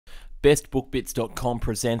bestbookbits.com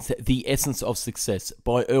presents The Essence of Success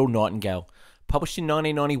by Earl Nightingale, published in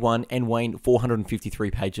 1991 and weighing 453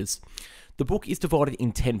 pages. The book is divided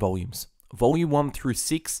in 10 volumes. Volume 1 through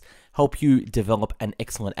 6 help you develop an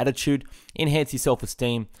excellent attitude, enhance your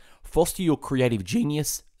self-esteem, foster your creative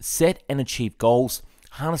genius, set and achieve goals,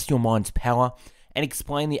 harness your mind's power, and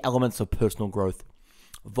explain the elements of personal growth.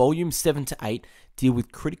 Volumes 7 to 8 deal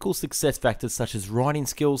with critical success factors such as writing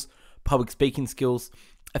skills, public speaking skills,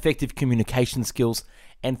 effective communication skills,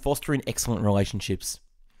 and fostering excellent relationships.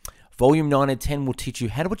 Volume 9 and 10 will teach you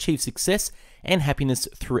how to achieve success and happiness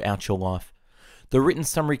throughout your life. The written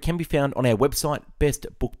summary can be found on our website,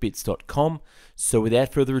 bestbookbits.com. So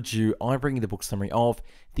without further ado, I bring you the book summary of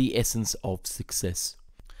The Essence of Success.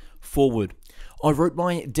 Forward. I wrote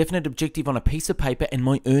my definite objective on a piece of paper and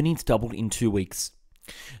my earnings doubled in 2 weeks.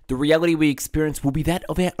 The reality we experience will be that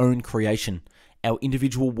of our own creation. Our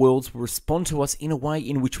individual worlds will respond to us in a way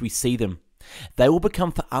in which we see them. They will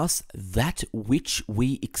become for us that which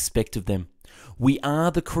we expect of them. We are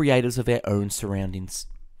the creators of our own surroundings.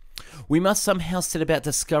 We must somehow set about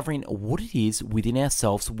discovering what it is within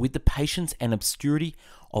ourselves with the patience and obscurity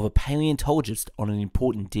of a paleontologist on an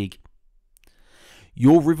important dig.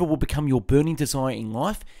 Your river will become your burning desire in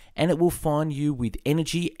life, and it will find you with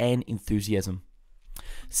energy and enthusiasm.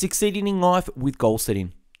 Succeeding in life with goal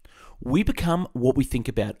setting. We become what we think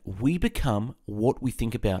about. We become what we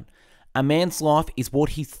think about. A man's life is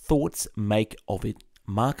what his thoughts make of it.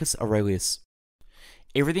 Marcus Aurelius.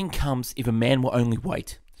 Everything comes if a man will only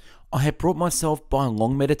wait. I have brought myself by a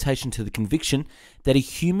long meditation to the conviction that a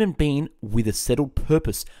human being with a settled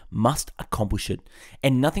purpose must accomplish it,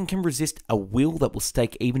 and nothing can resist a will that will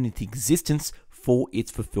stake even its existence for its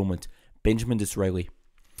fulfillment. Benjamin Disraeli.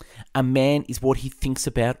 A man is what he thinks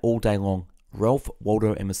about all day long. Ralph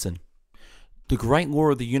Waldo Emerson. The great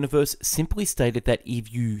law of the universe simply stated that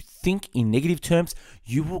if you think in negative terms,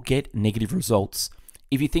 you will get negative results.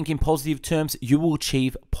 If you think in positive terms, you will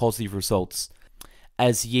achieve positive results.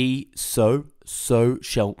 As ye sow, so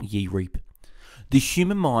shall ye reap. The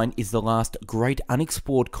human mind is the last great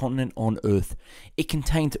unexplored continent on earth. It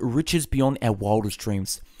contains riches beyond our wildest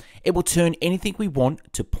dreams. It will turn anything we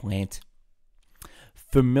want to plant.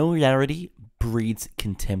 Familiarity breeds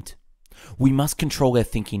contempt. We must control our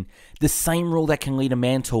thinking. The same rule that can lead a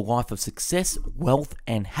man to a life of success, wealth,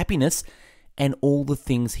 and happiness, and all the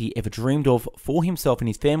things he ever dreamed of for himself and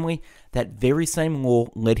his family, that very same law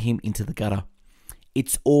led him into the gutter.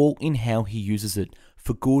 It's all in how he uses it,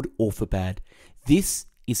 for good or for bad. This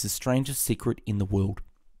is the strangest secret in the world.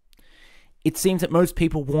 It seems that most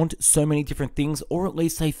people want so many different things, or at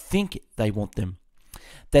least they think they want them,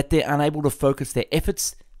 that they're unable to focus their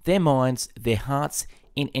efforts, their minds, their hearts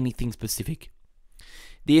in anything specific.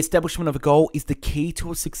 The establishment of a goal is the key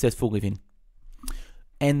to a successful living.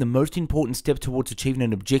 And the most important step towards achieving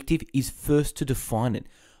an objective is first to define it.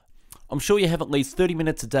 I'm sure you have at least 30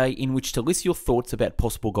 minutes a day in which to list your thoughts about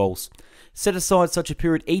possible goals. Set aside such a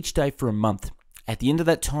period each day for a month. At the end of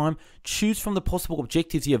that time, choose from the possible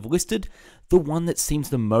objectives you have listed the one that seems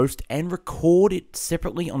the most and record it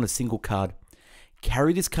separately on a single card.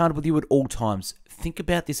 Carry this card with you at all times. Think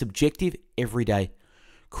about this objective every day.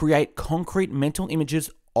 Create concrete mental images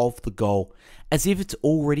of the goal, as if it's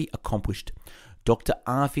already accomplished. Dr.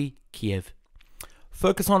 Avi Kiev.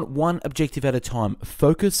 Focus on one objective at a time.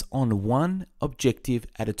 Focus on one objective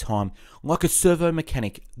at a time. Like a servo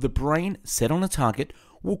mechanic, the brain set on a target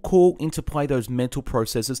will call into play those mental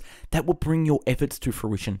processes that will bring your efforts to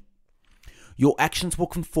fruition. Your actions will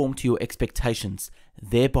conform to your expectations,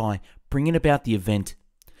 thereby bringing about the event.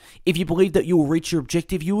 If you believe that you will reach your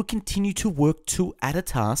objective, you will continue to work at a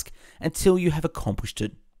task until you have accomplished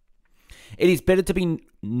it. It is better to be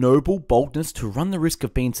noble boldness to run the risk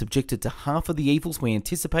of being subjected to half of the evils we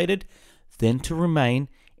anticipated than to remain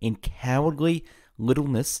in cowardly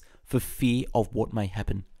littleness for fear of what may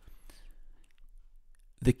happen.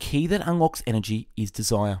 The key that unlocks energy is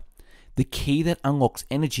desire. The key that unlocks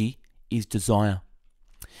energy is desire.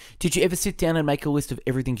 Did you ever sit down and make a list of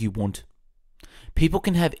everything you want? People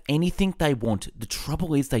can have anything they want. The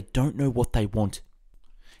trouble is they don't know what they want.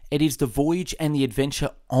 It is the voyage and the adventure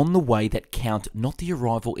on the way that count, not the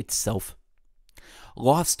arrival itself.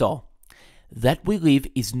 Lifestyle. That we live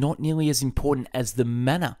is not nearly as important as the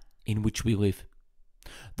manner in which we live.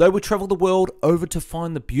 Though we travel the world over to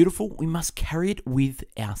find the beautiful, we must carry it with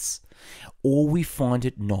us, or we find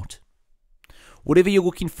it not. Whatever you're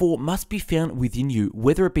looking for must be found within you,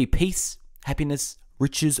 whether it be peace, happiness,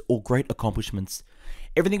 riches, or great accomplishments.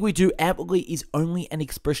 Everything we do outwardly is only an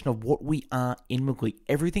expression of what we are inwardly.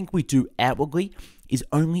 Everything we do outwardly is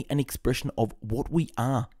only an expression of what we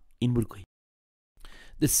are inwardly.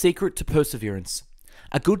 The secret to perseverance.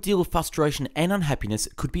 A good deal of frustration and unhappiness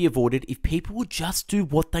could be avoided if people would just do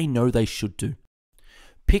what they know they should do.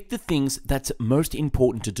 Pick the things that's most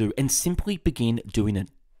important to do and simply begin doing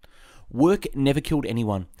it. Work never killed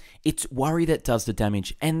anyone. It's worry that does the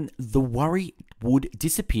damage, and the worry would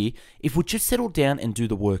disappear if we just settle down and do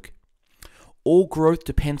the work. All growth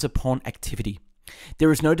depends upon activity.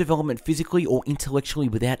 There is no development physically or intellectually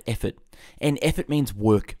without effort, and effort means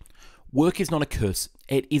work. Work is not a curse.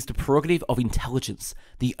 It is the prerogative of intelligence,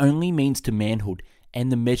 the only means to manhood,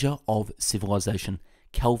 and the measure of civilization.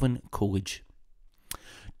 Calvin Coolidge.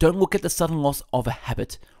 Don't look at the sudden loss of a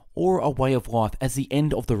habit or a way of life as the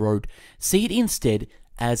end of the road. See it instead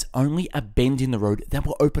as only a bend in the road that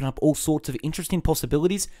will open up all sorts of interesting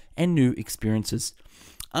possibilities and new experiences.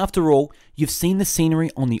 After all, you've seen the scenery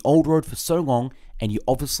on the old road for so long, and you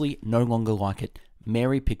obviously no longer like it.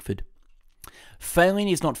 Mary Pickford. Failing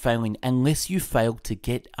is not failing unless you fail to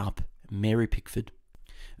get up. Mary Pickford.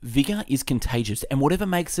 Vigor is contagious, and whatever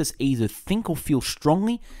makes us either think or feel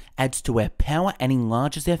strongly adds to our power and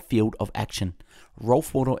enlarges our field of action.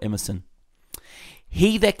 Ralph Waldo Emerson.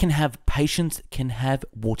 He that can have patience can have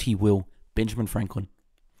what he will. Benjamin Franklin.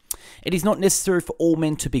 It is not necessary for all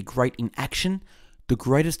men to be great in action. The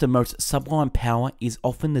greatest and most sublime power is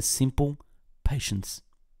often the simple patience.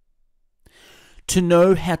 To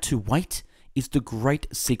know how to wait is the great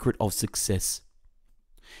secret of success.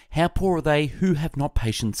 How poor are they who have not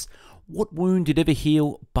patience? What wound did ever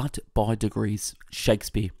heal but by degrees?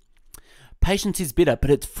 Shakespeare. Patience is bitter, but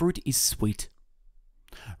its fruit is sweet.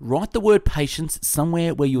 Write the word patience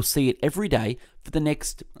somewhere where you'll see it every day for the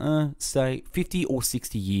next, say, 50 or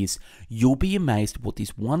 60 years. You'll be amazed what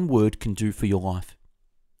this one word can do for your life.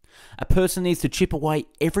 A person needs to chip away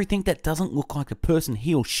everything that doesn't look like the person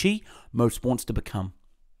he or she most wants to become.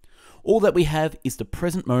 All that we have is the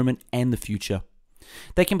present moment and the future.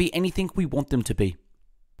 They can be anything we want them to be.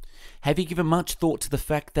 Have you given much thought to the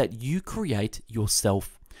fact that you create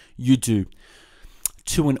yourself? You do.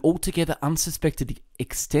 To an altogether unsuspected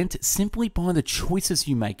extent, simply by the choices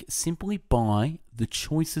you make. Simply by the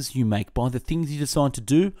choices you make. By the things you decide to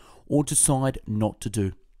do or decide not to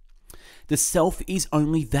do. The self is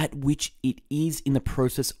only that which it is in the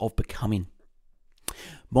process of becoming.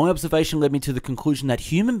 My observation led me to the conclusion that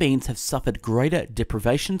human beings have suffered greater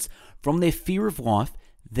deprivations from their fear of life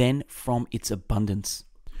than from its abundance.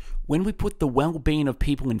 When we put the well-being of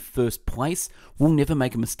people in first place, we'll never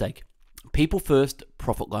make a mistake. People first,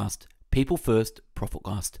 profit last. People first, profit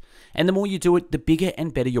last. And the more you do it, the bigger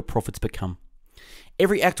and better your profits become.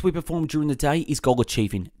 Every act we perform during the day is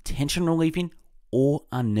goal-achieving, tension-relieving, or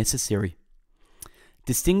unnecessary.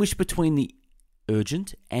 Distinguish between the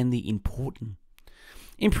urgent and the important.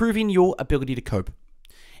 Improving your ability to cope.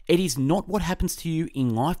 It is not what happens to you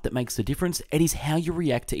in life that makes the difference. It is how you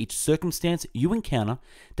react to each circumstance you encounter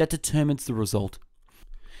that determines the result.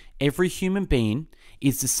 Every human being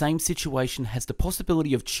is the same situation has the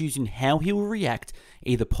possibility of choosing how he will react,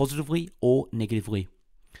 either positively or negatively.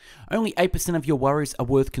 Only 8% of your worries are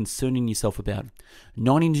worth concerning yourself about.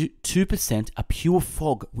 92% are pure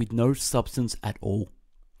fog with no substance at all.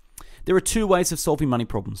 There are two ways of solving money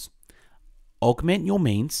problems. Augment your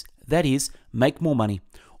means, that is, make more money,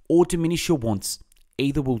 or diminish your wants.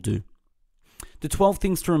 Either will do. The 12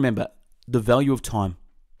 things to remember: the value of time,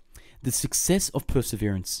 the success of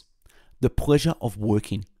perseverance, the pleasure of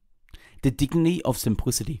working, the dignity of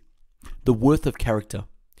simplicity, the worth of character,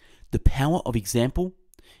 the power of example,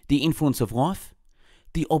 the influence of life,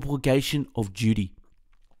 the obligation of duty,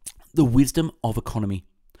 the wisdom of economy,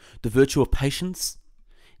 the virtue of patience,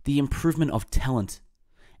 the improvement of talent,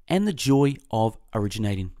 and the joy of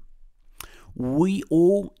originating. We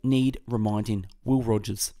all need reminding. Will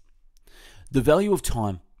Rogers. The value of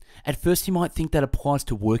time. At first you might think that applies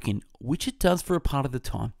to working, which it does for a part of the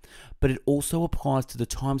time, but it also applies to the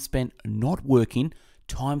time spent not working,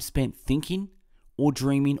 time spent thinking or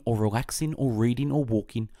dreaming or relaxing or reading or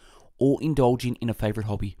walking or indulging in a favorite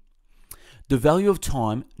hobby. The value of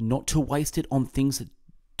time, not to waste it on things that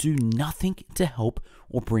do nothing to help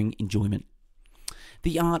or bring enjoyment.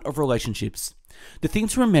 The art of relationships. The thing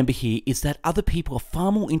to remember here is that other people are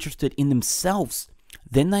far more interested in themselves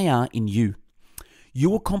than they are in you.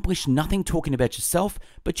 You accomplish nothing talking about yourself,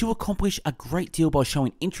 but you accomplish a great deal by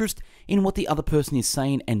showing interest in what the other person is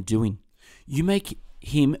saying and doing. You make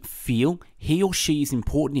him feel he or she is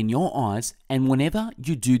important in your eyes, and whenever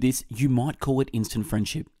you do this, you might call it instant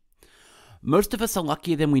friendship. Most of us are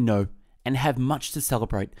luckier than we know and have much to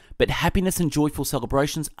celebrate, but happiness and joyful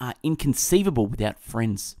celebrations are inconceivable without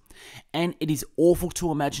friends. And it is awful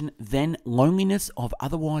to imagine then loneliness of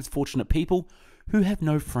otherwise fortunate people who have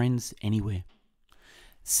no friends anywhere.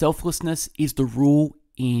 Selflessness is the rule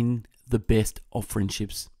in the best of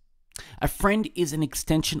friendships. A friend is an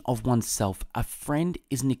extension of oneself. A friend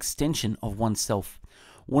is an extension of oneself.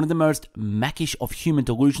 One of the most mackish of human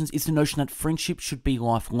delusions is the notion that friendship should be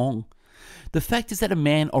lifelong. The fact is that a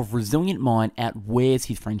man of resilient mind outwears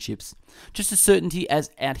his friendships, just as certainty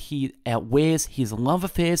as he outwears his love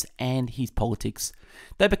affairs and his politics.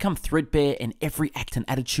 They become threadbare, and every act and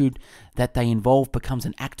attitude that they involve becomes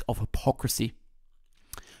an act of hypocrisy.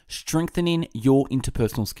 Strengthening your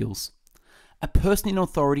interpersonal skills. A person in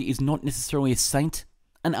authority is not necessarily a saint,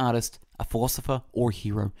 an artist, a philosopher, or a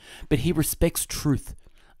hero, but he respects truth,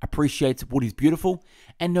 appreciates what is beautiful,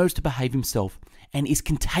 and knows to behave himself, and is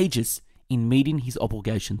contagious in meeting his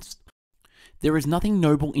obligations. There is nothing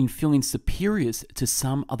noble in feeling superiors to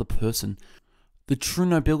some other person. The true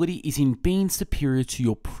nobility is in being superior to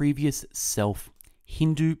your previous self.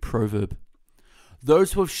 Hindu proverb.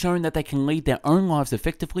 Those who have shown that they can lead their own lives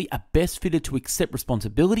effectively are best fitted to accept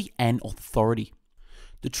responsibility and authority.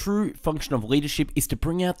 The true function of leadership is to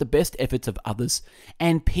bring out the best efforts of others,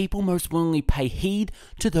 and people most willingly pay heed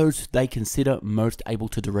to those they consider most able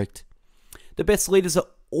to direct. The best leaders are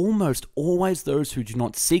almost always those who do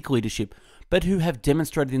not seek leadership, but who have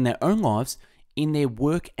demonstrated in their own lives, in their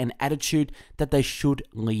work and attitude, that they should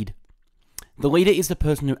lead. The leader is the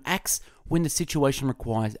person who acts when the situation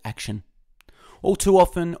requires action. All too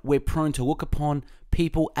often, we're prone to look upon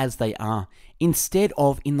people as they are, instead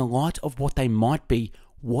of in the light of what they might be,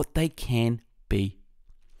 what they can be.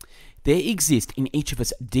 There exist in each of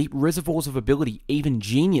us deep reservoirs of ability, even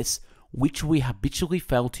genius, which we habitually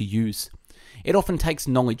fail to use. It often takes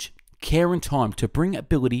knowledge, care, and time to bring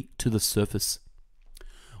ability to the surface.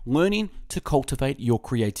 Learning to cultivate your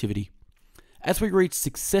creativity. As we reach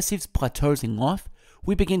successive plateaus in life,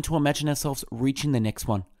 we begin to imagine ourselves reaching the next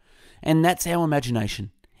one. And that's our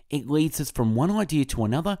imagination. It leads us from one idea to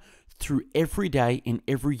another through every day and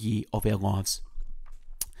every year of our lives.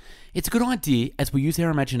 It's a good idea, as we use our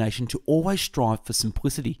imagination, to always strive for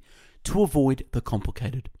simplicity, to avoid the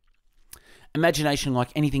complicated. Imagination, like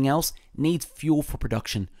anything else, needs fuel for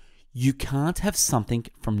production. You can't have something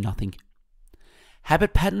from nothing.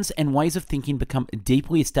 Habit patterns and ways of thinking become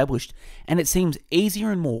deeply established, and it seems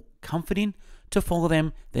easier and more comforting to follow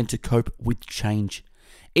them than to cope with change,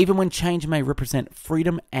 even when change may represent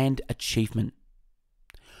freedom and achievement.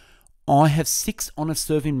 I have 6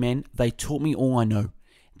 honor-serving men. They taught me all I know.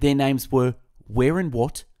 Their names were where and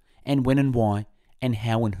what, and when and why, and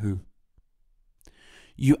how and who.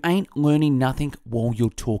 You ain't learning nothing while you're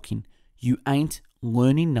talking. You ain't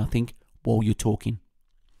learning nothing while you're talking.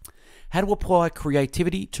 How to apply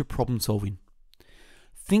creativity to problem solving.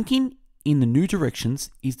 Thinking in the new directions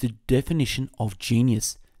is the definition of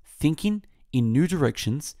genius. Thinking in new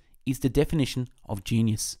directions is the definition of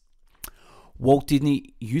genius. Walt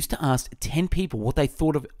Disney used to ask 10 people what they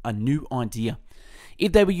thought of a new idea.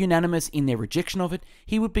 If they were unanimous in their rejection of it,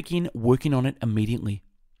 he would begin working on it immediately.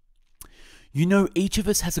 You know, each of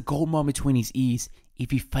us has a gold mine between his ears.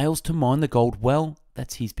 If he fails to mine the gold, well,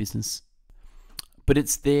 that's his business. But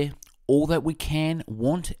it's there, all that we can,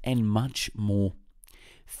 want, and much more.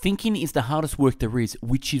 Thinking is the hardest work there is,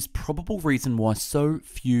 which is probable reason why so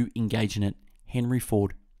few engage in it. Henry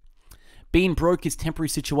Ford. Being broke is temporary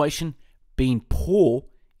situation. Being poor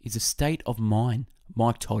is a state of mind.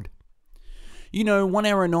 Mike Todd. You know, 1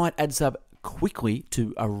 hour a night adds up quickly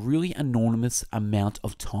to a really enormous amount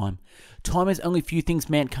of time. Time is only few things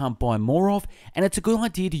man can't buy more of, and it's a good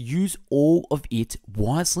idea to use all of it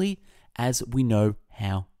wisely as we know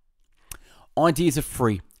how. Ideas are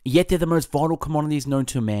free, yet they're the most vital commodities known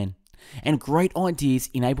to man. And great ideas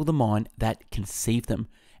enable the mind that conceive them,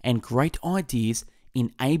 and great ideas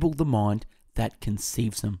enable the mind that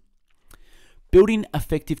conceives them. Building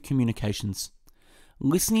effective communications.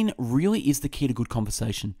 Listening really is the key to good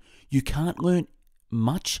conversation. You can't learn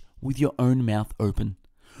much with your own mouth open.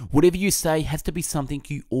 Whatever you say has to be something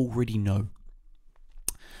you already know.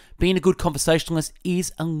 Being a good conversationalist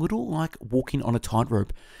is a little like walking on a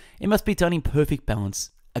tightrope. It must be done in perfect balance.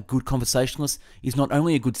 A good conversationalist is not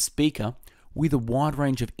only a good speaker with a wide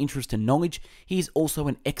range of interest and knowledge, he is also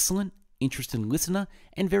an excellent, interested listener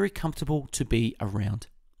and very comfortable to be around.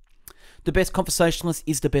 The best conversationalist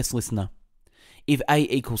is the best listener. If A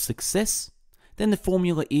equals success, then the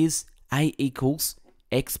formula is A equals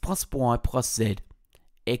X plus Y plus Z.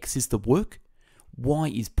 X is the work, Y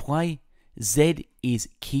is play, Z is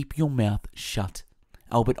keep your mouth shut.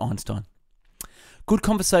 Albert Einstein. Good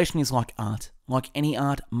conversation is like art. Like any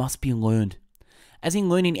art, must be learned. As in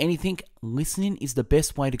learning anything, listening is the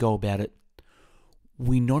best way to go about it.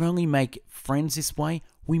 We not only make friends this way,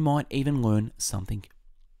 we might even learn something.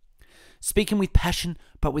 Speaking with passion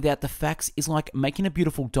but without the facts is like making a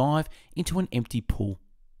beautiful dive into an empty pool.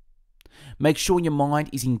 Make sure your mind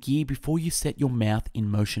is in gear before you set your mouth in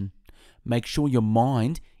motion. Make sure your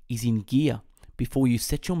mind is in gear before you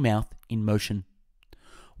set your mouth in motion.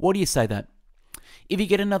 Why do you say that? If you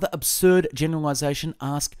get another absurd generalization,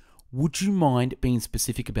 ask, would you mind being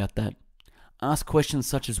specific about that? Ask questions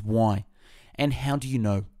such as why and how do you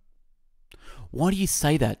know? Why do you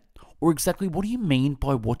say that? Or exactly what do you mean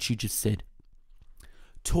by what you just said?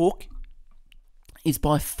 Talk is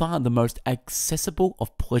by far the most accessible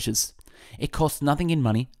of pleasures. It costs nothing in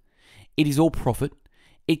money. It is all profit.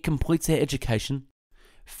 It completes our education,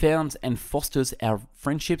 founds and fosters our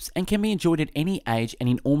friendships, and can be enjoyed at any age and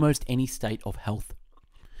in almost any state of health.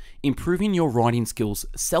 Improving your writing skills.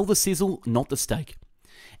 Sell the sizzle, not the steak.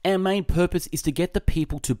 Our main purpose is to get the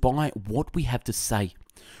people to buy what we have to say.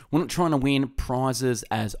 We're not trying to win prizes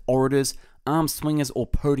as orators, arm swingers, or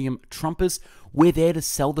podium trumpers. We're there to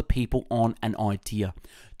sell the people on an idea,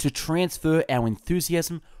 to transfer our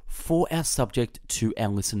enthusiasm for our subject to our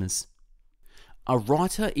listeners. A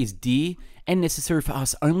writer is dear and necessary for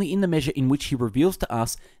us only in the measure in which he reveals to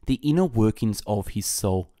us the inner workings of his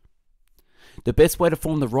soul. The best way to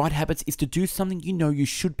form the right habits is to do something you know you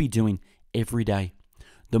should be doing every day.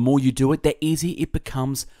 The more you do it, the easier it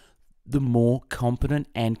becomes, the more competent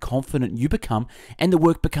and confident you become, and the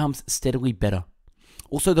work becomes steadily better.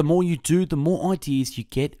 Also, the more you do, the more ideas you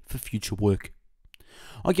get for future work.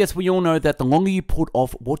 I guess we all know that the longer you put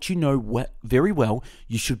off what you know very well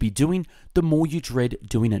you should be doing, the more you dread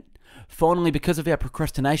doing it. Finally, because of our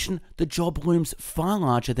procrastination, the job looms far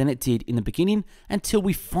larger than it did in the beginning until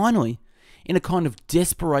we finally, in a kind of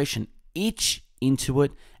desperation, itch into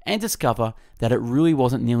it and discover that it really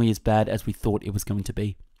wasn't nearly as bad as we thought it was going to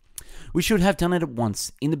be. We should have done it at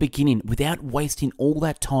once, in the beginning, without wasting all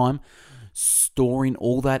that time, storing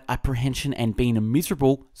all that apprehension and being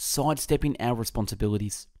miserable, sidestepping our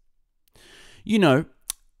responsibilities. You know,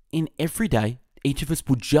 in every day, each of us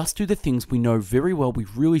would just do the things we know very well we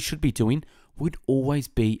really should be doing, would always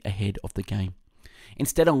be ahead of the game.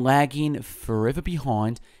 Instead of lagging forever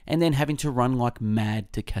behind and then having to run like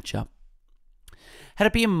mad to catch up. How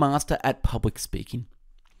to be a master at public speaking.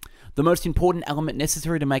 The most important element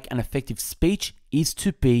necessary to make an effective speech is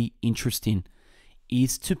to be interesting.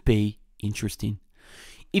 If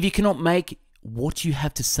you cannot make what you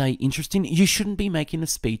have to say interesting, you shouldn't be making a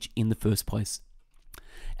speech in the first place.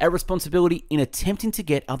 Our responsibility in attempting to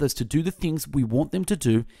get others to do the things we want them to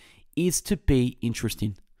do is to be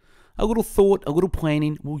interesting. A little thought, a little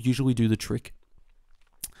planning will usually do the trick.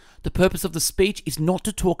 The purpose of the speech is not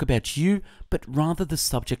to talk about you, but rather the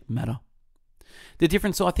subject matter. The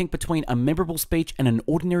difference, I think, between a memorable speech and an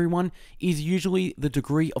ordinary one is usually the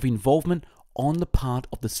degree of involvement on the part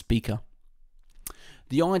of the speaker.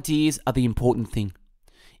 The ideas are the important thing.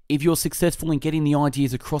 If you're successful in getting the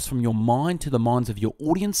ideas across from your mind to the minds of your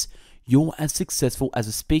audience, you're as successful as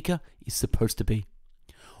a speaker is supposed to be.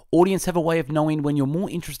 Audience have a way of knowing when you're more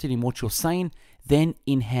interested in what you're saying than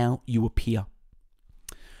in how you appear.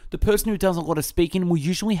 The person who does a lot of speaking will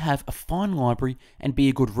usually have a fine library and be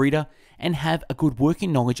a good reader and have a good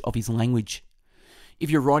working knowledge of his language. If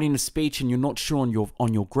you're writing a speech and you're not sure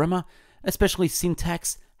on your grammar, especially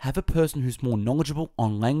syntax, have a person who's more knowledgeable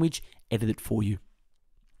on language edit it for you.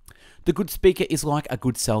 The good speaker is like a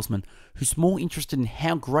good salesman who's more interested in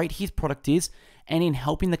how great his product is and in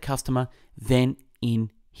helping the customer than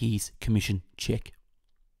in his commission check.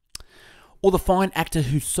 Or the fine actor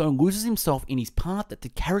who so loses himself in his part that the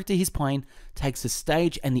character he's playing takes the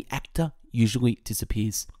stage and the actor usually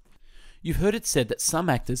disappears. You've heard it said that some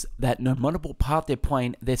actors, that no matter what part they're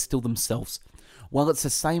playing, they're still themselves. Well, it's the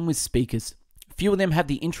same with speakers. Few of them have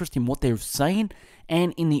the interest in what they're saying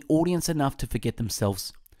and in the audience enough to forget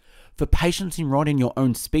themselves. For patience in writing your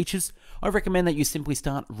own speeches, I recommend that you simply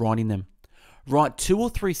start writing them. Write 2 or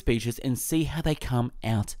 3 speeches and see how they come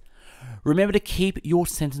out. Remember to keep your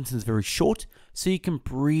sentences very short so you can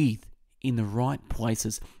breathe in the right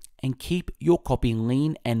places and keep your copy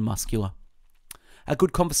lean and muscular. A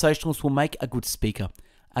good conversationalist will make a good speaker.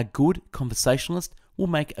 A good conversationalist will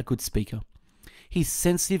make a good speaker. He's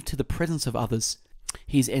sensitive to the presence of others.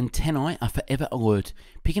 His antennae are forever alert,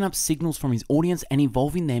 picking up signals from his audience and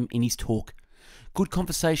involving them in his talk. Good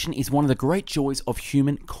conversation is one of the great joys of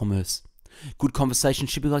human commerce. Good conversation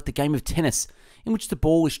should be like the game of tennis, in which the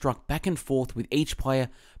ball is struck back and forth with each player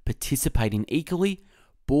participating equally.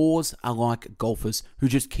 Bores are like golfers who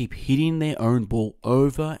just keep hitting their own ball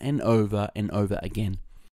over and over and over again.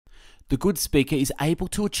 The good speaker is able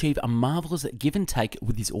to achieve a marvelous give and take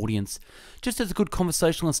with his audience, just as a good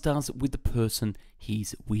conversationalist does with the person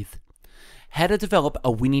he's with. How to develop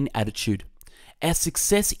a winning attitude. Our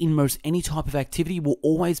success in most any type of activity will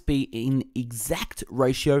always be in exact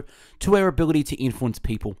ratio to our ability to influence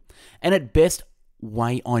people. And at best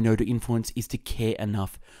way I know to influence is to care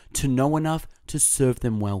enough, to know enough to serve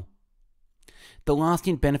them well. The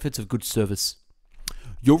lasting benefits of good service.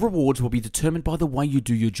 Your rewards will be determined by the way you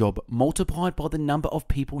do your job, multiplied by the number of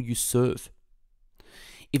people you serve.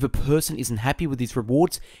 If a person isn't happy with his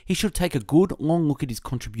rewards, he should take a good long look at his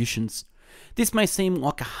contributions. This may seem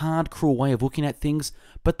like a hard, cruel way of looking at things,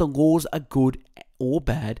 but the laws are good or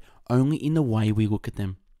bad only in the way we look at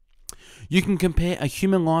them. You can compare a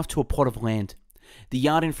human life to a plot of land, the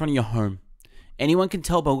yard in front of your home. Anyone can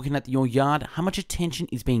tell by looking at your yard how much attention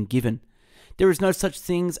is being given. There is no such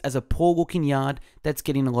things as a poor-looking yard that's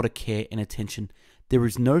getting a lot of care and attention. There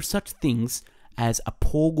is no such things as a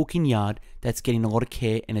poor-looking yard that's getting a lot of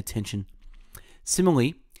care and attention.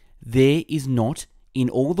 Similarly, there is not in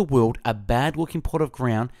all the world a bad-looking plot of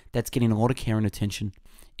ground that's getting a lot of care and attention.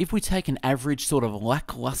 If we take an average sort of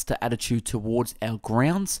lackluster attitude towards our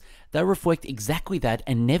grounds, they reflect exactly that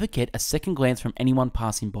and never get a second glance from anyone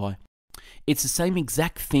passing by. It's the same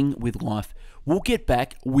exact thing with life.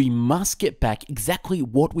 We must get back exactly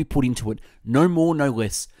what we put into it, no more, no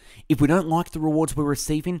less. If we don't like the rewards we're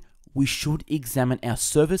receiving, we should examine our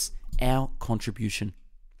service, our contribution.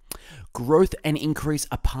 Growth and increase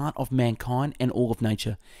are part of mankind and all of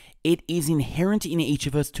nature. It is inherent in each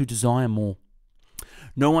of us to desire more.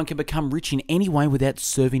 No one can become rich in any way without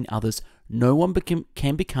serving others. No one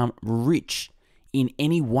can become rich in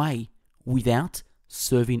any way without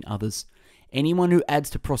serving others. Anyone who adds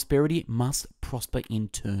to prosperity must prosper in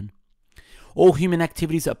turn. All human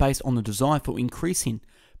activities are based on the desire for increasing.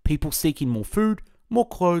 People seeking more food, more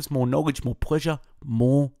clothes, more knowledge, more pleasure,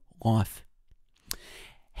 more life.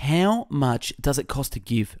 How much does it cost to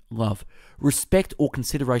give love, respect, or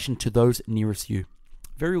consideration to those nearest you?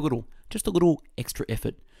 Very little, just a little extra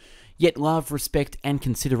effort. Yet love, respect, and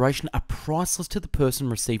consideration are priceless to the person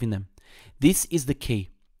receiving them. This is the key.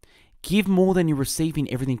 Give more than you receive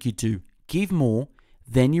in everything you do. Give more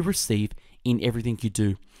than you receive in everything you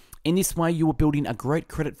do. In this way, you are building a great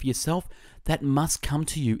credit for yourself that must come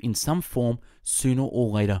to you in some form sooner or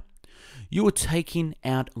later. You are taking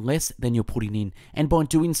out less than you're putting in, and by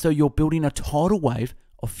doing so, you're building a tidal wave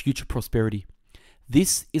of future prosperity.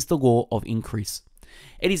 This is the law of increase.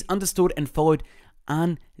 It is understood and followed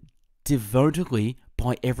undevotedly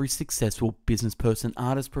by every successful business person,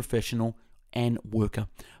 artist, professional, and worker,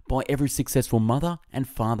 by every successful mother and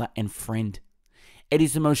father and friend. It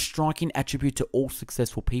is the most striking attribute to all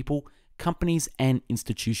successful people, companies, and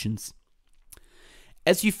institutions.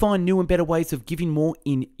 As you find new and better ways of giving more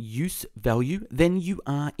in use value than you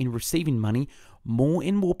are in receiving money, more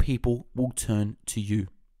and more people will turn to you.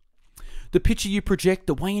 The picture you project,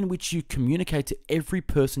 the way in which you communicate to every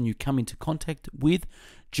person you come into contact with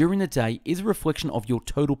during the day is a reflection of your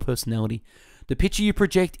total personality. The picture you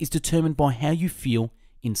project is determined by how you feel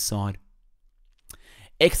inside.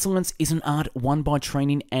 Excellence is an art won by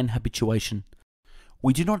training and habituation.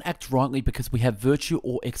 We do not act rightly because we have virtue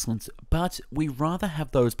or excellence, but we rather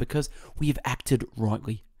have those because we have acted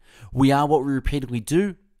rightly. We are what we repeatedly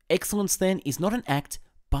do. Excellence then is not an act,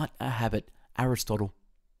 but a habit. Aristotle.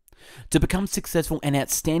 To become successful and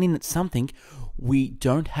outstanding at something, we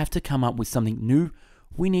don't have to come up with something new.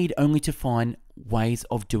 We need only to find ways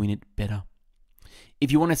of doing it better.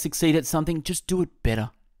 If you want to succeed at something, just do it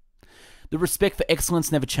better. The respect for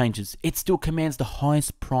excellence never changes. It still commands the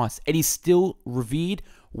highest price. It is still revered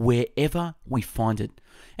wherever we find it.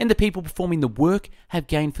 And the people performing the work have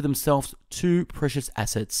gained for themselves two precious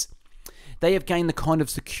assets. They have gained the kind of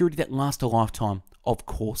security that lasts a lifetime, of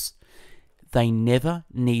course. They never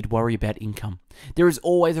need worry about income. There is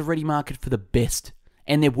always a ready market for the best,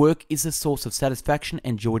 and their work is a source of satisfaction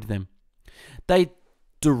and joy to them. They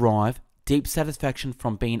derive deep satisfaction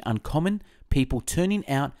from being uncommon, people turning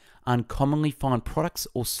out uncommonly fine products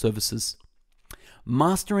or services.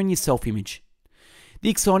 Mastering your self-image. The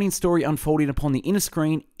exciting story unfolding upon the inner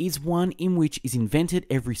screen is one in which is invented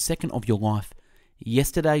every second of your life.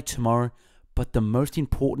 Yesterday, tomorrow, but the most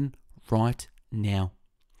important, right now.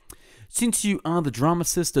 Since you are the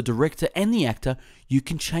dramatist, the director, and the actor, you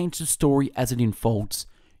can change the story as it unfolds.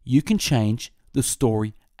 You can change the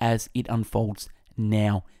story as it unfolds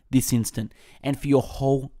now, this instant, and for your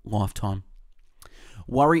whole lifetime.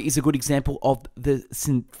 Worry is a good example of the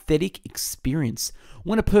synthetic experience.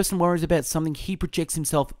 When a person worries about something, he projects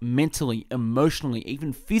himself mentally, emotionally,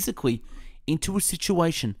 even physically into a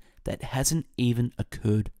situation that hasn't even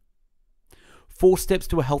occurred. 4 steps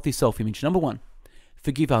to a healthy self-image. Number 1,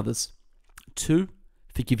 forgive others. 2,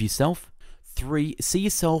 forgive yourself. 3, see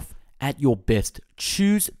yourself at your best.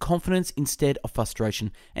 Choose confidence instead of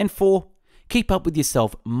frustration. And 4, keep up with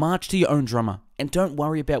yourself. March to your own drummer and don't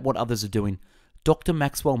worry about what others are doing. Dr.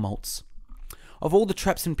 Maxwell Maltz. Of all the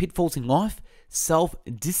traps and pitfalls in life,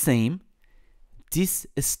 self-esteem is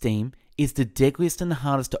the deadliest and the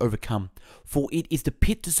hardest to overcome, for it is the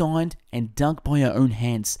pit designed and dug by our own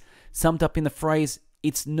hands, summed up in the phrase,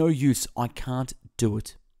 "It's no use, I can't do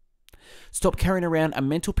it." Stop carrying around a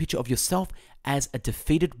mental picture of yourself as a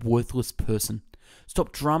defeated, worthless person.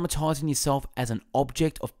 Stop dramatizing yourself as an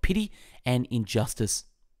object of pity and injustice.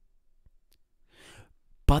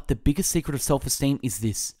 But the biggest secret of self-esteem is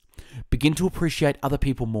this: begin to appreciate other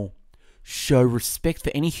people more. Show respect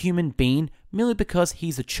for any human being merely because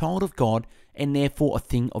he's a child of God and therefore a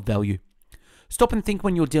thing of value. Stop and think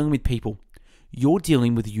when you're dealing with people. You're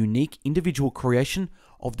dealing with a unique individual creation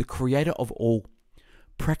of the Creator of all.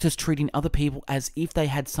 Practice treating other people as if they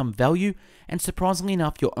had some value, and surprisingly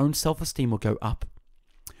enough, your own self-esteem will go up.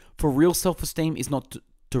 For real self-esteem is not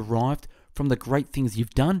derived from the great things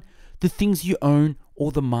you've done, the things you own,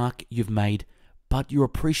 or the mark you've made, but your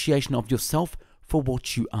appreciation of yourself for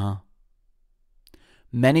what you are.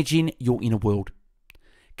 Managing your inner world.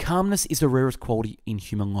 Calmness is the rarest quality in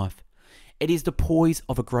human life. It is the poise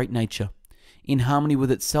of a great nature, in harmony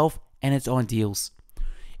with itself and its ideals.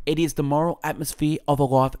 It is the moral atmosphere of a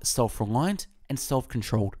life self-reliant and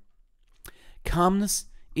self-controlled. Calmness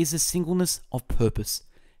is a singleness of purpose.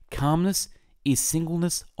 Calmness is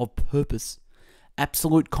singleness of purpose.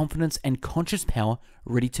 Absolute confidence and conscious power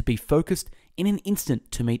ready to be focused in an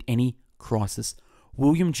instant to meet any crisis.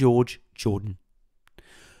 William George Jordan.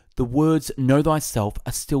 The words "know thyself"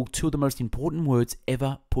 are still 2 of the most important words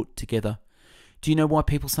ever put together. Do you know why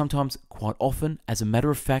people sometimes, quite often, as a matter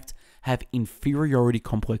of fact, have inferiority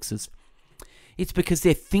complexes? It's because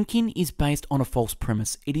their thinking is based on a false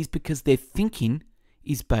premise. It is because their thinking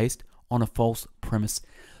is based on a false premise.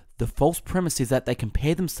 The false premise is that they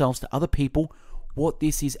compare themselves to other people. What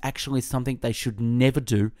this is actually something they should never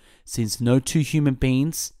do, since no 2 human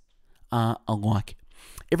beings are alike.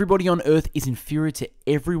 Everybody on earth is inferior to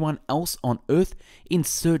everyone else on earth in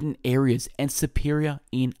certain areas and superior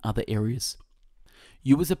in other areas.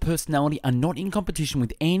 You as a personality are not in competition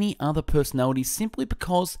with any other personality simply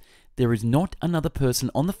because there is not another person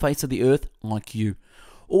on the face of the earth like you,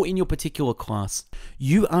 or in your particular class.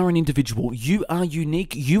 You are an individual. You are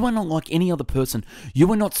unique. You are not like any other person.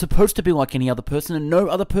 You are not supposed to be like any other person, and no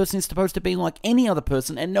other person is supposed to be like any other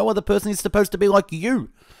person, and no other person is supposed to be like you.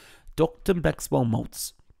 Dr. Maxwell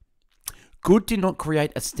Maltz. Good did not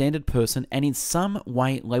create a standard person and in some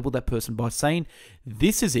way label that person by saying,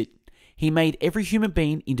 "This is it." He made every human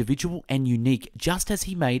being individual and unique, just as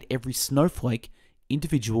he made every snowflake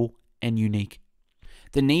individual and unique.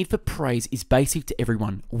 The need for praise is basic to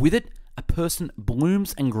everyone. With it, a person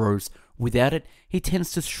blooms and grows. Without it, he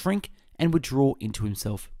tends to shrink and withdraw into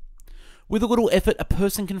himself. With a little effort, a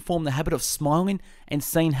person can form the habit of smiling and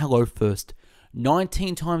saying hello first.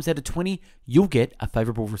 19 times out of 20, you'll get a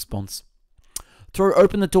favorable response. Throw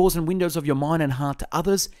open the doors and windows of your mind and heart to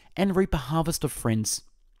others and reap a harvest of friends.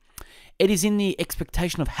 It is in the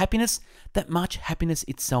expectation of happiness that much happiness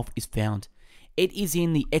itself is found. It is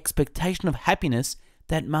in the expectation of happiness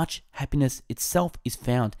that much happiness itself is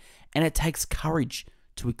found, and it takes courage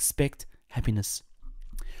to expect happiness.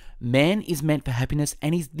 Man is meant for happiness,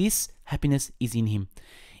 and this happiness is in him,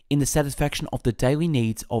 in the satisfaction of the daily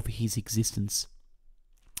needs of his existence.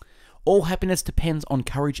 All happiness depends on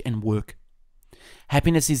courage and work.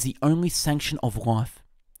 Happiness is the only sanction of life.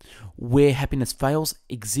 Where happiness fails,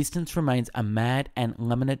 existence remains a mad and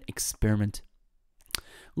laminate experiment.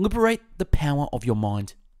 Liberate the power of your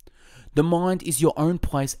mind. The mind is your own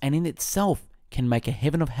place and in itself can make a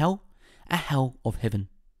heaven of hell, a hell of heaven.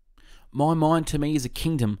 My mind to me is a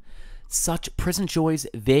kingdom. Such present joys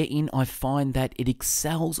therein I find that it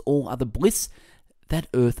excels all other bliss that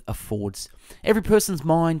earth affords. Every person's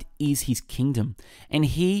mind is his kingdom, and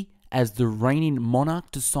he, as the reigning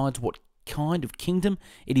monarch, decides what kind of kingdom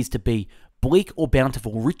it is to be, bleak or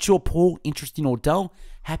bountiful, rich or poor, interesting or dull,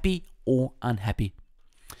 happy or unhappy.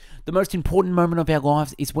 The most important moment of our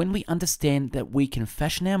lives is when we understand that we can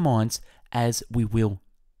fashion our minds as we will.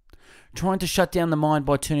 Trying to shut down the mind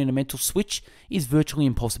by turning a mental switch is virtually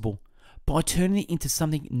impossible. By turning it into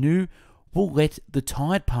something new, we'll let the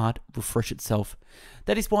tired part refresh itself.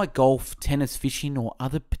 That is why golf, tennis, fishing, or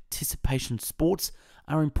other participation sports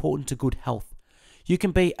are important to good health. You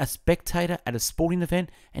can be a spectator at a sporting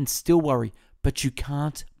event and still worry, but you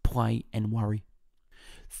can't play and worry.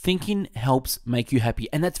 Thinking helps make you happy,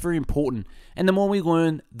 and that's very important. And the more we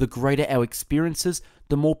learn, the greater our experiences,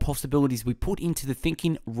 the more possibilities we put into the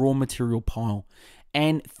thinking raw material pile.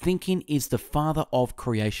 And thinking is the father of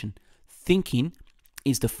creation. Thinking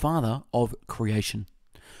is the father of creation.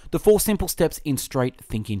 The 4 simple steps in straight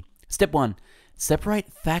thinking. Step 1,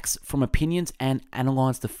 separate facts from opinions and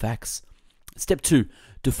analyze the facts. Step 2,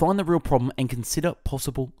 define the real problem and consider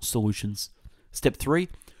possible solutions. Step 3,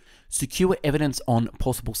 secure evidence on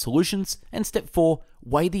possible solutions. And step 4,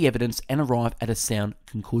 weigh the evidence and arrive at a sound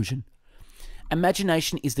conclusion.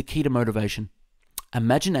 Imagination is the key to motivation.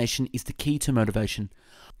 Imagination is the key to motivation.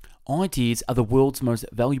 Ideas are the world's most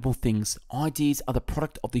valuable things. Ideas are the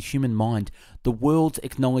product of the human mind, the world's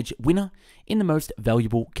acknowledged winner in the most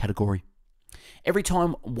valuable category. Every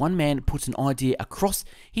time one man puts an idea across,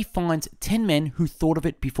 he finds 10 men who thought of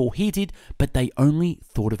it before he did, but they only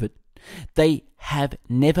thought of it. They have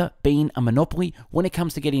never been a monopoly when it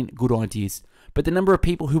comes to getting good ideas, but the number of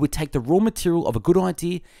people who would take the raw material of a good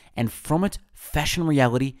idea and from it fashion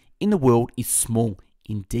reality in the world is small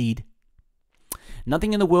indeed.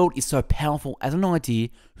 Nothing in the world is so powerful as an idea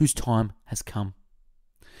whose time has come.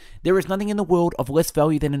 There is nothing in the world of less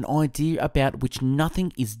value than an idea about which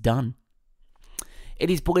nothing is done. It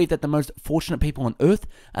is believed that the most fortunate people on earth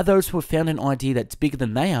are those who have found an idea that's bigger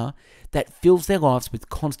than they are, that fills their lives with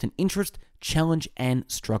constant interest, challenge, and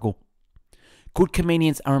struggle. Good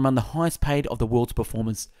comedians are among the highest paid of the world's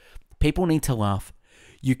performers. People need to laugh.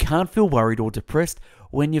 You can't feel worried or depressed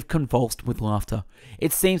when you've convulsed with laughter.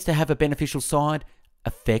 It seems to have a beneficial side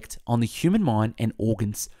effect on the human mind and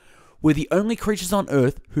organs. We're the only creatures on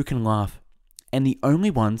earth who can laugh, and the only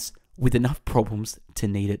ones with enough problems to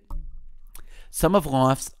need it. Some of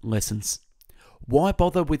life's lessons. Why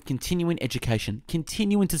bother with continuing education,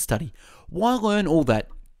 continuing to study? Why learn all that?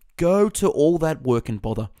 Go to all that work and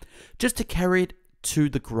bother, just to carry it to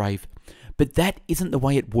the grave. But that isn't the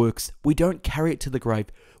way it works. We don't carry it to the grave.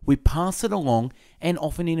 We pass it along, and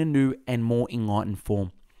often in a new and more enlightened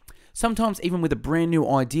form. Sometimes even with a brand new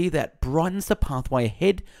idea that brightens the pathway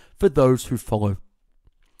ahead for those who follow.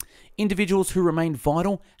 Individuals who remain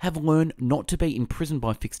vital have learned not to be imprisoned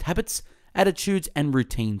by fixed habits, attitudes, and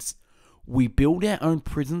routines. We build our own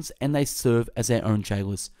prisons and they serve as our own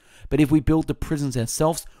jailers. But if we build the prisons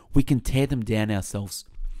ourselves, we can tear them down ourselves.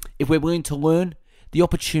 If we're willing to learn, the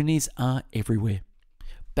opportunities are everywhere.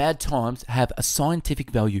 Bad times have a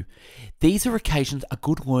scientific value. These are occasions a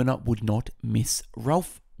good learner would not miss.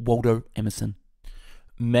 Ralph Waldo Emerson.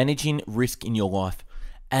 Managing risk in your life.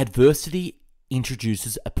 Adversity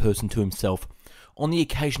introduces a person to himself. On the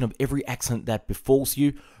occasion of every accident that befalls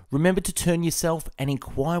you, remember to turn yourself and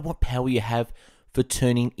inquire what power you have for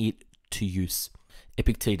turning it to use.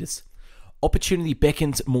 Epictetus. Opportunity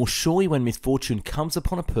beckons more surely when misfortune comes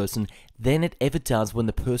upon a person than it ever does when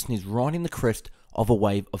the person is riding the crest of a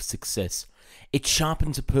wave of success. It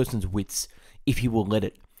sharpens a person's wits, if he will let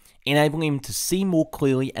it, enabling him to see more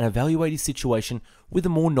clearly and evaluate his situation with a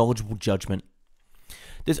more knowledgeable judgment.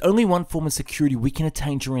 There's only one form of security we can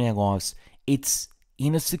attain during our lives. It's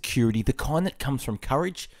inner security, the kind that comes from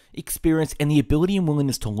courage, experience, and the ability and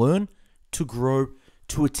willingness to learn, to grow,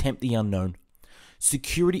 to attempt the unknown.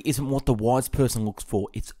 Security isn't what the wise person looks for,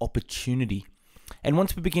 it's opportunity. And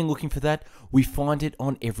once we begin looking for that, we find it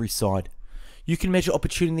on every side. You can measure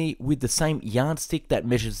opportunity with the same yardstick that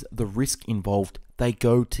measures the risk involved. They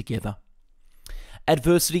go together.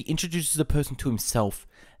 Adversity introduces a person to himself.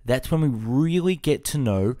 That's when we really get to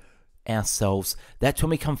know ourselves. That's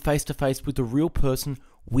when we come face to face with the real person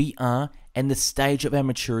we are and the stage of our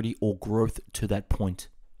maturity or growth to that point.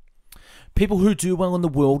 People who do well in the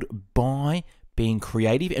world by being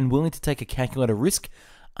creative and willing to take a calculated risk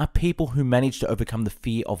are people who manage to overcome the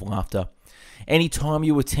fear of laughter. Anytime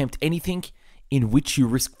you attempt anything in which you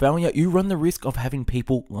risk failure, you run the risk of having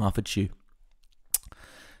people laugh at you.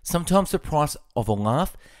 Sometimes the price of a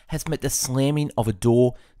laugh has met the slamming of a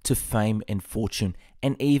door to fame and fortune,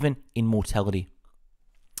 and even immortality.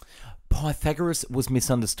 Pythagoras was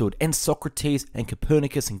misunderstood, and Socrates and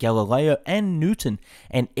Copernicus and Galileo and Newton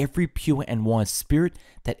and every pure and wise spirit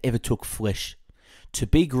that ever took flesh. To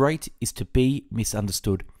be great is to be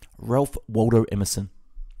misunderstood. Ralph Waldo Emerson.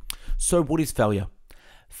 So what is failure?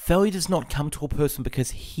 Failure does not come to a person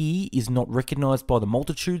because he is not recognized by the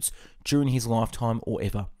multitudes during his lifetime or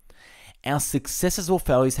ever. Our successes or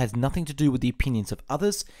failures has nothing to do with the opinions of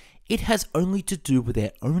others. It has only to do with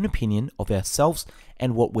our own opinion of ourselves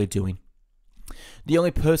and what we're doing. The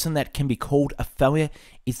only person that can be called a failure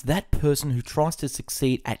is that person who tries to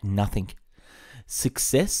succeed at nothing.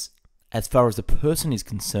 Success, as far as the person is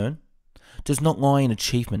concerned, does not lie in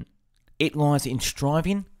achievement. It lies in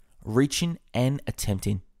striving, reaching, and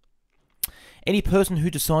attempting. Any person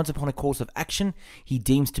who decides upon a course of action he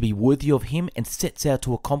deems to be worthy of him and sets out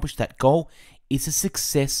to accomplish that goal is a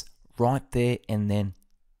success right there and then.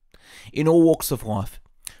 In all walks of life,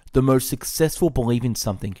 the most successful believe in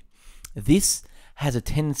something. This has a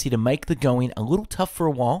tendency to make the going a little tough for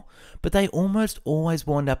a while, but they almost always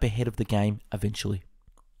wind up ahead of the game eventually.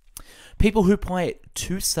 People who play it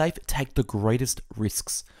too safe take the greatest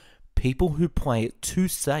risks. People who play it too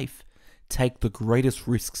safe take the greatest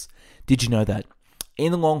risks. Did you know that?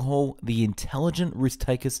 In the long haul, the intelligent risk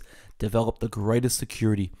takers develop the greatest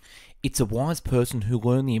security. It's a wise person who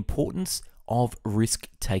learn the importance of risk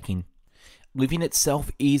taking. Living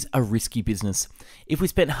itself is a risky business. If we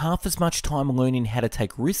spent half as much time learning how to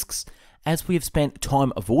take risks as we have spent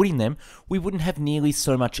time avoiding them, we wouldn't have nearly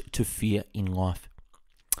so much to fear in life.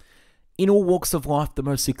 In all walks of life, the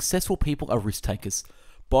most successful people are risk takers.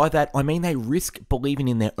 By that, I mean they risk believing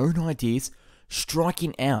in their own ideas,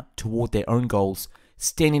 striking out toward their own goals,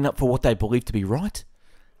 standing up for what they believe to be right.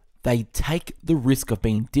 They take the risk of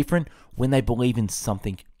being different when they believe in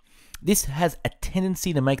something. This has a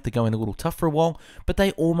tendency to make the going a little tough for a while, but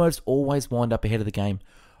they almost always wind up ahead of the game.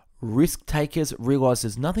 Risk takers realize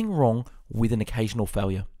there's nothing wrong with an occasional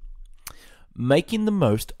failure. Making the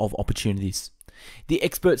most of opportunities. The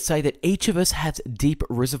experts say that each of us has deep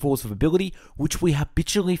reservoirs of ability which we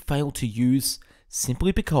habitually fail to use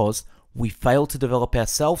simply because we fail to develop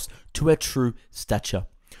ourselves to our true stature.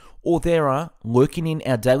 Or there are, lurking in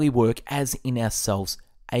our daily work as in ourselves,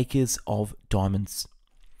 acres of diamonds.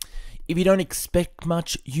 If you don't expect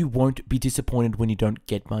much, you won't be disappointed when you don't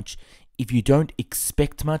get much. If you don't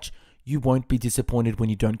expect much, you won't be disappointed when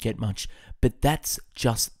you don't get much. But that's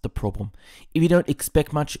just the problem. If you don't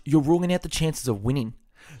expect much, you're ruling out the chances of winning.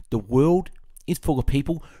 The world is full of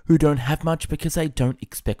people who don't have much because they don't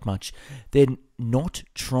expect much. They're not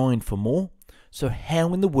trying for more, so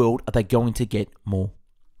how in the world are they going to get more?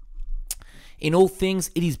 In all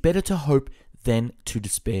things, it is better to hope than to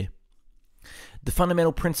despair. The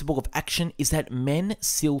fundamental principle of action is that men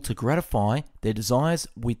seek to gratify their desires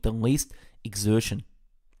with the least exertion.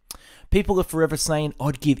 People are forever saying,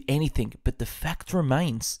 I'd give anything, but the fact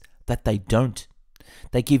remains that they don't.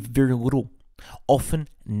 They give very little, often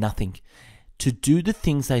nothing, to do the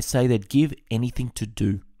things they say they'd give anything to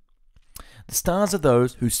do. The stars are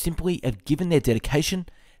those who simply have given their dedication,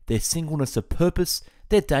 their singleness of purpose,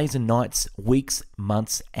 their days and nights, weeks,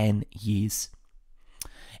 months, and years.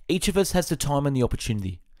 Each of us has the time and the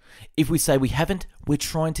opportunity. If we say we haven't, we're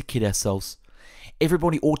trying to kid ourselves.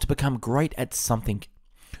 Everybody ought to become great at something.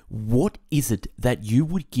 What is it that you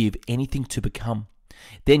would give anything to become?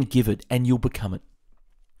 Then give it and you'll become it.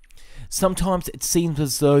 Sometimes it seems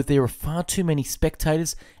as though there are far too many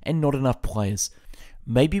spectators and not enough players.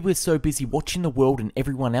 Maybe we're so busy watching the world and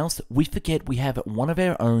everyone else, we forget we have one of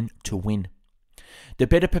our own to win. The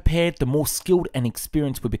better prepared, the more skilled and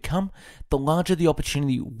experienced we become, the larger the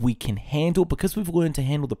opportunity we can handle because we've learned to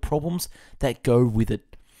handle the problems that go with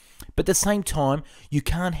it. But at the same time, you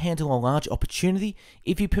can't handle a large opportunity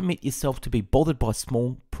if you permit yourself to be bothered by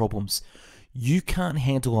small problems. You can't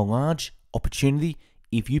handle a large opportunity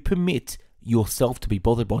if you permit yourself to be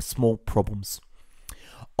bothered by small problems.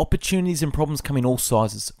 Opportunities and problems come in all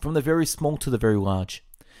sizes, from the very small to the very large.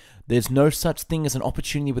 There's no such thing as an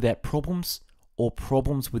opportunity without problems, or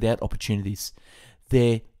problems without opportunities.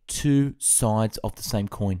 They're two sides of the same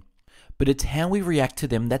coin. But it's how we react to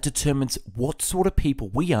them that determines what sort of people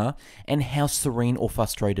we are and how serene or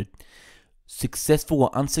frustrated, successful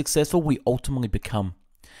or unsuccessful we ultimately become.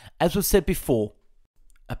 As we've said before,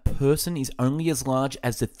 a person is only as large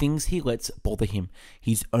as the things he lets bother him.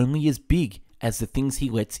 He's only as big as the things he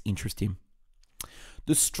lets interest him.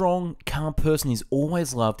 The strong, calm person is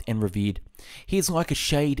always loved and revered. He is like a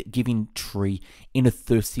shade-giving tree in a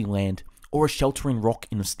thirsty land, or a sheltering rock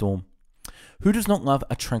in a storm. Who does not love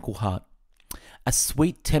a tranquil heart? A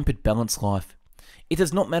sweet-tempered, balanced life. It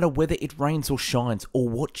does not matter whether it rains or shines, or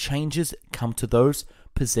what changes come to those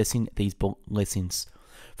possessing these blessings,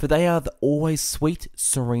 for they are always sweet,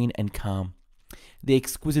 serene, and calm. The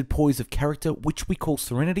exquisite poise of character, which we call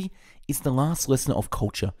serenity, is the last lesson of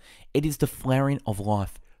culture. It is the flowering of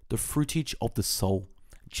life, the fruitage of the soul.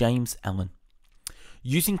 James Allen.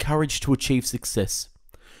 Using courage to achieve success.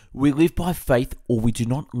 We live by faith or we do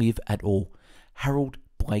not live at all. Harold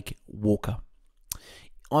Blake Walker.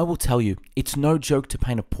 I will tell you, it's no joke to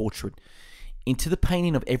paint a portrait. Into the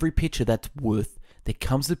painting of every picture that's worth, there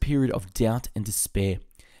comes a period of doubt and despair.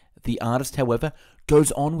 The artist, however,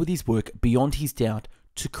 goes on with his work beyond his doubt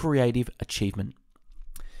to creative achievement.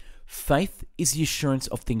 Faith is the assurance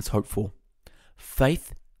of things hoped for.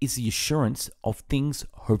 Faith is the assurance of things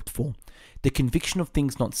hoped for, the conviction of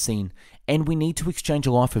things not seen, and we need to exchange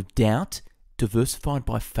a life of doubt diversified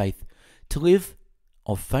by faith to live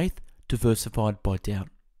of faith diversified by doubt.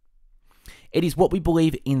 It is what we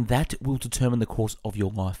believe in that will determine the course of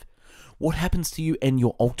your life, what happens to you and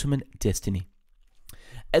your ultimate destiny.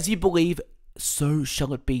 As you believe, so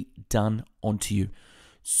shall it be done unto you.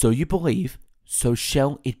 So you believe, so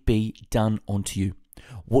shall it be done unto you.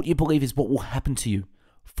 What you believe is what will happen to you.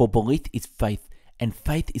 For belief is faith, and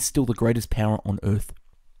faith is still the greatest power on earth.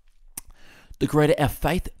 The greater our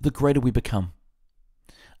faith, the greater we become.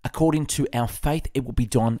 According to our faith, it will be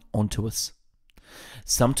done unto us.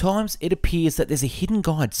 Sometimes it appears that there's a hidden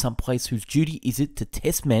guide someplace whose duty is it to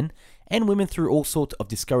test men and women through all sorts of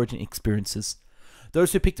discouraging experiences.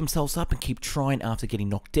 Those who pick themselves up and keep trying after getting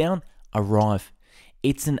knocked down arrive.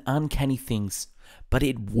 It's an uncanny thing, but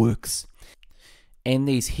it works. And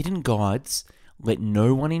these hidden guides let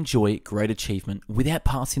no one enjoy great achievement without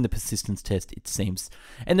passing the persistence test, it seems.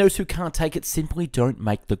 And those who can't take it simply don't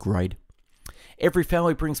make the grade. Every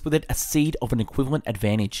failure brings with it a seed of an equivalent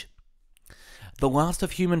advantage. The last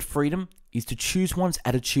of human freedom is to choose one's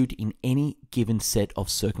attitude in any given set of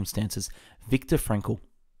circumstances. Viktor Frankl.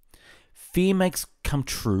 Fear makes come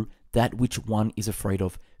true that which one is afraid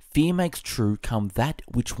of. Fear makes true come that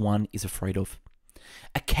which one is afraid of.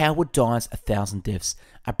 A coward dies 1,000 deaths.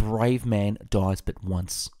 A brave man dies but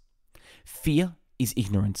once. Fear is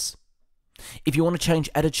ignorance. If you want to change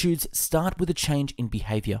attitudes, start with a change in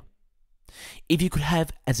behavior. If you could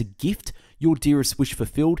have as a gift your dearest wish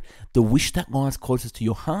fulfilled, the wish that lies closest to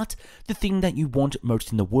your heart, the thing that you want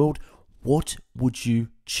most in the world, what would you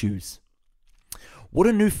choose? What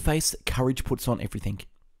a new face courage puts on everything.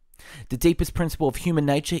 The deepest principle of human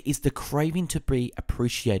nature is the craving to be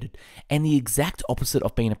appreciated, and the exact opposite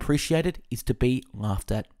of being appreciated is to be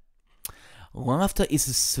laughed at. Laughter is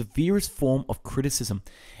the severest form of criticism,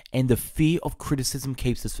 and the fear of criticism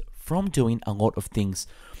keeps us from doing a lot of things.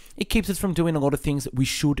 It keeps us from doing a lot of things we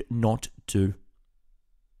should not do.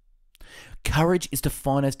 Courage is the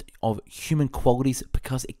finest of human qualities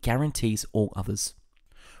because it guarantees all others.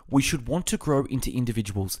 We should want to grow into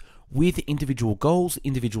individuals with individual goals,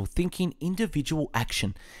 individual thinking, individual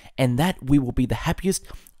action, and that we will be the happiest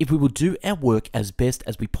if we will do our work as best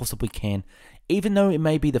as we possibly can, even though it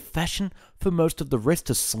may be the fashion for most of the rest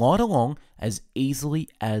to slide along as easily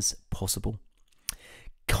as possible.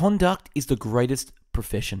 Conduct is the greatest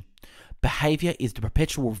profession. Behavior is the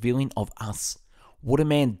perpetual revealing of us. What a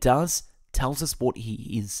man does tells us what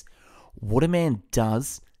he is. What a man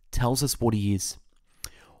does tells us what he is.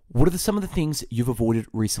 What are some of the things you've avoided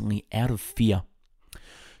recently out of fear?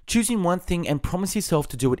 Choosing one thing and promise yourself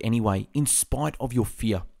to do it anyway, in spite of your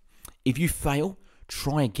fear. If you fail,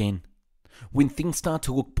 try again. When things start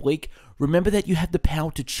to look bleak, remember that you have the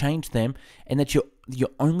power to change them and that you're the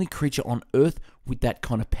only creature on earth with that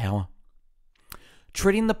kind of power.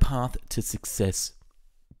 Treading the path to success.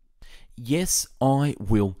 Yes, I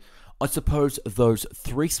will. I suppose those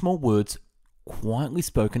three small words, quietly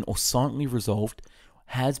spoken or silently resolved,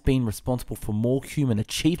 has been responsible for more human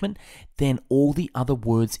achievement than all the other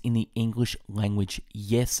words in the English language.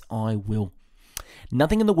 Yes, I will.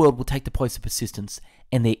 Nothing in the world will take the place of persistence,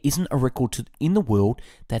 and there isn't a record in the world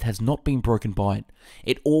that has not been broken by it.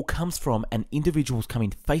 It all comes from an individual's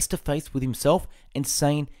coming face to face with himself and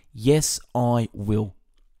saying, yes, I will.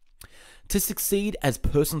 To succeed as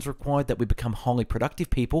persons require that we become highly productive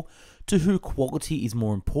people to whom quality is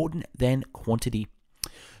more important than quantity.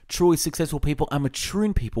 Truly successful people are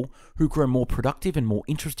maturing people who grow more productive and more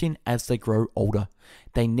interesting as they grow older.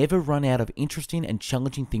 They never run out of interesting and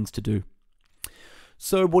challenging things to do.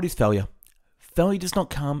 So what is failure? Failure does not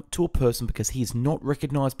come to a person because he is not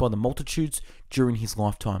recognized by the multitudes during his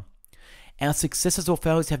lifetime. Our successes or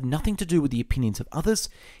failures have nothing to do with the opinions of others.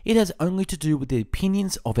 It has only to do with the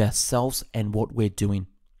opinions of ourselves and what we're doing.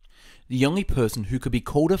 The only person who could be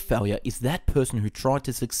called a failure is that person who tried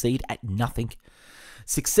to succeed at nothing.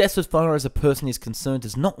 Success as far as a person is concerned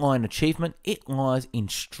does not lie in achievement, it lies in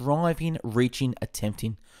striving, reaching,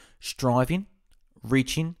 attempting. Striving,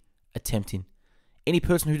 reaching, attempting. Any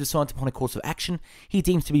person who decides upon a course of action he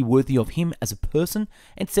deems to be worthy of him as a person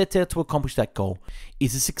and sets out to accomplish that goal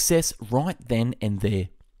is a success right then and there.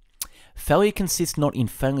 Failure consists not in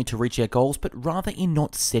failing to reach our goals, but rather in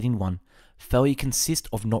not setting one. Failure consists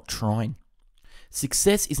of not trying.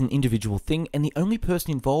 Success is an individual thing, and the only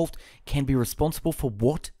person involved can be responsible for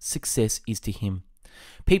what success is to him.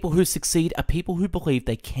 People who succeed are people who believe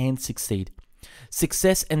they can succeed.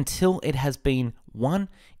 Success, until it has been won,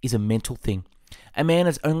 is a mental thing. A man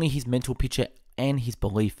has only his mental picture and his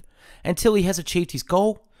belief. Until he has achieved his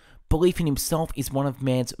goal, belief in himself is one of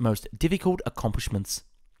man's most difficult accomplishments.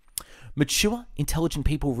 Mature, intelligent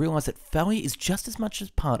people realize that failure is just as much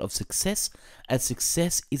a part of success as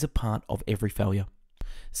success is a part of every failure.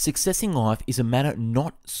 Success in life is a matter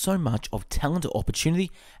not so much of talent or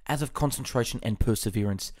opportunity as of concentration and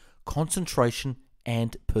perseverance. Concentration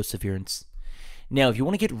and perseverance. Now, if you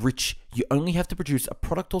want to get rich, you only have to produce a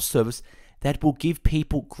product or service that will give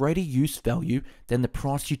people greater use value than the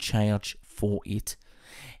price you charge for it.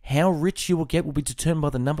 How rich you will get will be determined by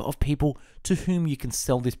the number of people to whom you can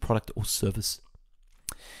sell this product or service.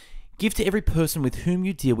 Give to every person with whom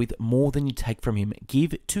you deal with more than you take from him.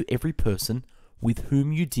 Give to every person with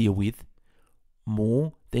whom you deal with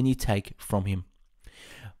more than you take from him.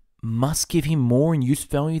 Must give him more in use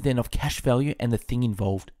value than of cash value and the thing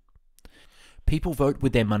involved. People vote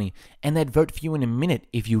with their money, and they'd vote for you in a minute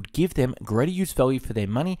if you'd give them greater use value for their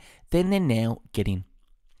money than they're now getting.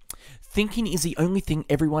 Thinking is the only thing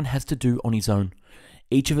everyone has to do on his own.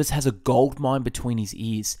 Each of us has a gold mine between his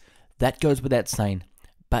ears. That goes without saying.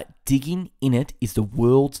 But digging in it is the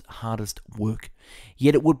world's hardest work.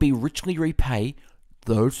 Yet it would be richly repay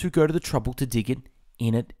those who go to the trouble to dig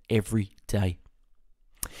in it every day.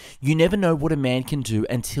 You never know what a man can do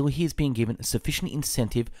until he has been given sufficient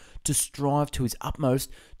incentive to strive to his utmost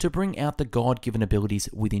to bring out the God-given abilities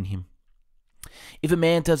within him. If a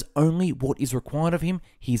man does only what is required of him,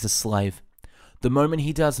 he is a slave. The moment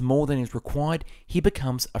he does more than is required, he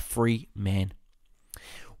becomes a free man.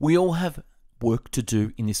 We all have work to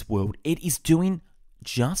do in this world. It is doing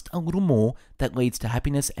just a little more that leads to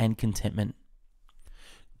happiness and contentment.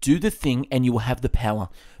 Do the thing and you will have the power,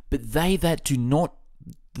 but they that do not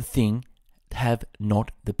the thing have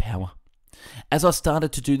not the power. As I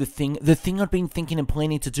started to do the thing I'd been thinking and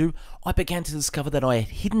planning to do, I began to discover that I had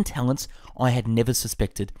hidden talents I had never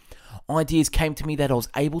suspected. Ideas came to me that I was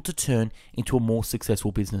able to turn into a more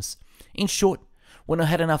successful business. In short, when I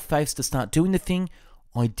had enough faith to start doing the thing,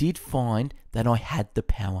 I did find that I had the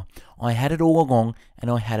power. I had it all along and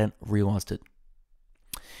I hadn't realized it.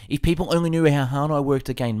 If people only knew how hard I worked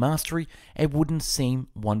to gain mastery, it wouldn't seem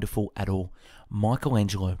wonderful at all.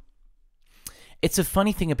 Michelangelo. It's a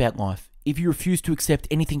funny thing about life. If you refuse to accept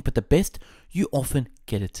anything but the best, you often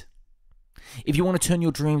get it. If you want to turn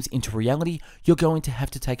your dreams into reality, you're going to have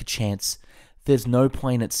to take a chance. There's no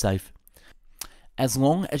playing it safe. As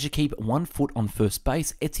long as you keep 1 foot on first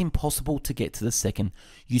base, it's impossible to get to the second.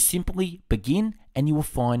 You simply begin and you will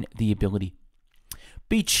find the ability.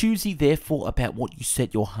 Be choosy, therefore, about what you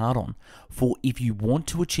set your heart on, for if you want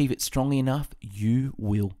to achieve it strongly enough, you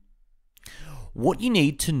will. What you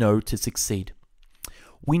need to know to succeed.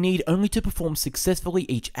 We need only to perform successfully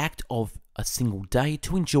each act of a single day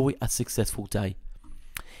to enjoy a successful day.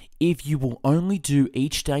 If you will only do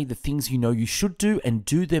each day the things you know you should do and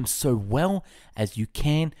do them so well as you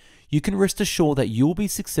can rest assured that you'll be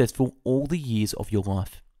successful all the years of your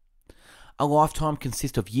life. A lifetime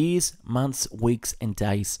consists of years, months, weeks, and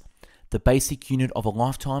days. The basic unit of a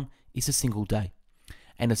lifetime is a single day.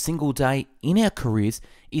 And a single day in our careers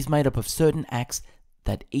is made up of certain acts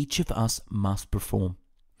that each of us must perform.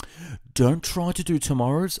 Don't try to do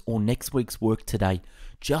tomorrow's or next week's work today.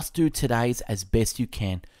 Just do today's as best you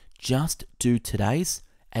can. Just do today's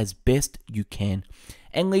as best you can.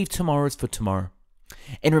 And leave tomorrow's for tomorrow.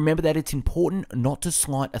 And remember that it's important not to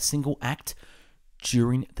slight a single act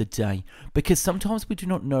during the day, because sometimes we do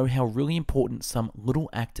not know how really important some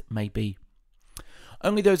little act may be.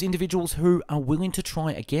 Only those individuals who are willing to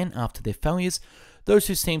try again after their failures, those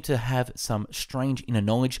who seem to have some strange inner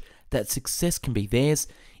knowledge that success can be theirs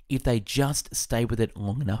if they just stay with it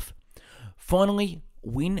long enough, finally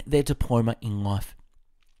win their diploma in life.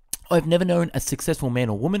 I've never known a successful man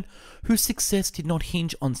or woman whose success did not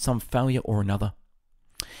hinge on some failure or another.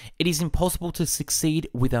 It is impossible to succeed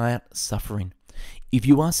without suffering. If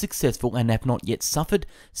you are successful and have not yet suffered,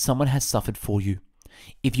 someone has suffered for you.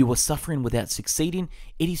 If you are suffering without succeeding,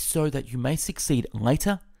 it is so that you may succeed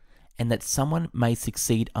later and that someone may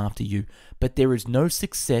succeed after you. But there is no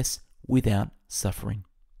success without suffering.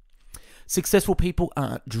 Successful people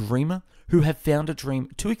are dreamers who have found a dream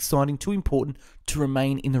too exciting, too important to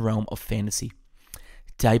remain in the realm of fantasy.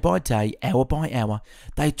 Day by day, hour by hour,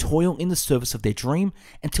 they toil in the service of their dream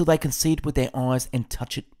until they can see it with their eyes and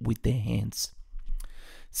touch it with their hands.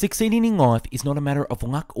 Succeeding in life is not a matter of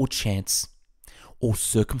luck or chance or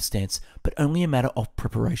circumstance, but only a matter of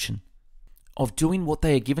preparation, of doing what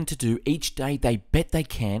they are given to do each day they bet they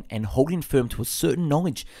can, and holding firm to a certain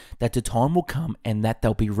knowledge that the time will come and that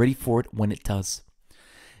they'll be ready for it when it does.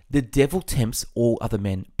 The devil tempts all other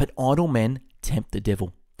men, but idle men tempt the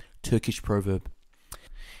devil. Turkish proverb.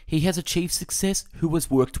 He has achieved success who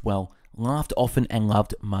has worked well, laughed often, and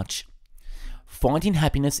loved much. Finding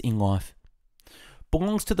happiness in life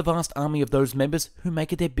belongs to the vast army of those members who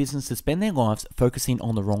make it their business to spend their lives focusing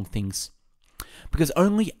on the wrong things. because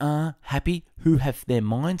only are happy who have their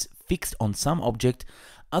minds fixed on some object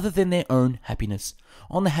other than their own happiness,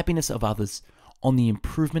 on the happiness of others, on the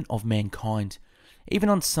improvement of mankind, even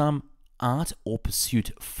on some art or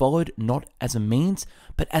pursuit followed not as a means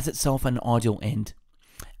but as itself an ideal end.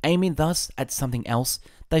 Aiming thus at something else,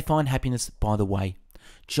 they find happiness by the way.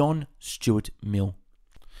 John Stuart Mill.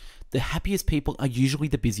 The happiest people are usually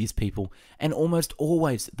the busiest people, and almost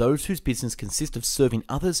always those whose business consists of serving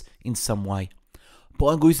others in some way.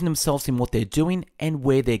 By losing themselves in what they're doing and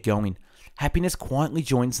where they're going, happiness quietly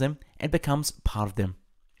joins them and becomes part of them.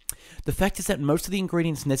 The fact is that most of the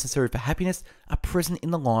ingredients necessary for happiness are present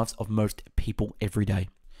in the lives of most people every day.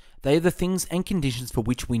 They are the things and conditions for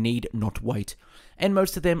which we need not wait, and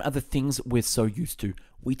most of them are the things we're so used to,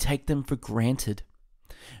 we take them for granted.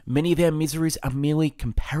 Many of our miseries are merely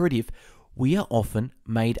comparative. We are often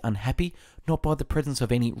made unhappy not by the presence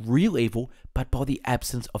of any real evil, but by the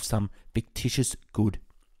absence of some fictitious good.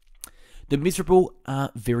 The miserable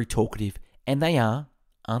are very talkative, and they are,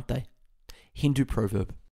 aren't they? Hindu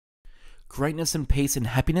proverb. Greatness and peace and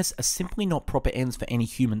happiness are simply not proper ends for any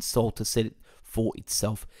human soul to set for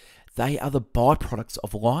itself. They are the byproducts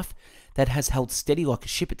of life that has held steady like a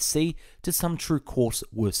ship at sea to some true course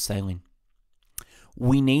worth sailing.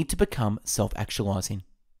 We need to become self-actualizing.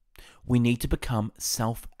 We need to become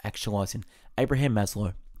self-actualizing. Abraham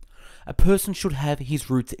Maslow. A person should have his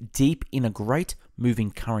roots deep in a great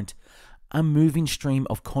moving current, a moving stream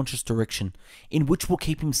of conscious direction, in which will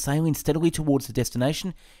keep him sailing steadily towards the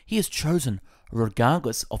destination he has chosen,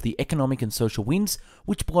 regardless of the economic and social winds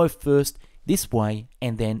which blow first this way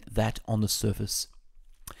and then that on the surface.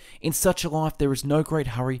 In such a life there is no great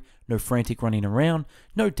hurry, no frantic running around,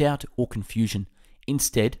 no doubt or confusion.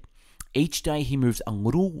 Instead, each day he moves a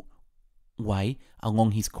little way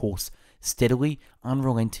along his course, steadily,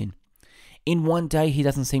 unrelenting. In one day he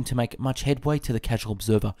doesn't seem to make much headway to the casual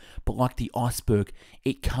observer, but like the iceberg,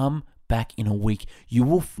 it come back in a week. You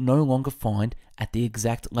will no longer find at the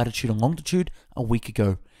exact latitude and longitude a week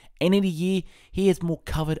ago, and in a year he has more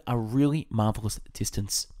covered a really marvelous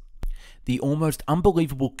distance. The almost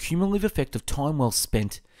unbelievable cumulative effect of time well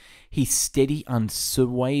spent. His steady,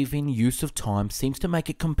 unswerving use of time seems to make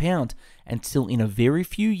it compound until in a very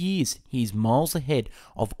few years he is miles ahead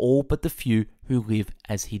of all but the few who live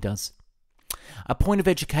as he does. A point of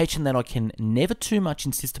education that I can never too much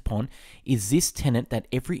insist upon is this tenet that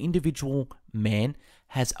every individual man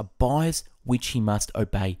has a bias which he must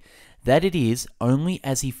obey, that it is only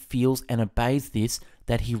as he feels and obeys this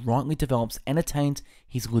that he rightly develops and attains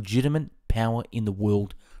his legitimate power in the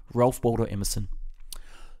world. Ralph Waldo Emerson.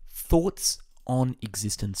 Thoughts on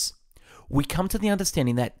existence. We come to the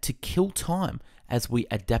understanding that to kill time, as we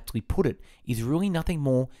adaptly put it, is really nothing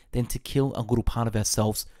more than to kill a little part of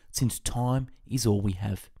ourselves, since time is all we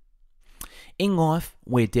have. In life,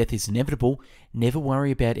 where death is inevitable, never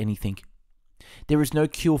worry about anything. There is no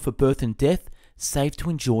cure for birth and death, save to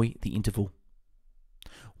enjoy the interval.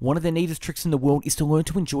 One of the neatest tricks in the world is to learn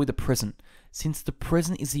to enjoy the present, since the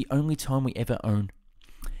present is the only time we ever own.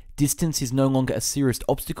 Distance is no longer a serious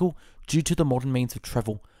obstacle due to the modern means of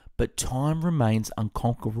travel, but time remains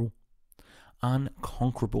unconquerable.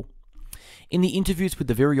 In the interviews with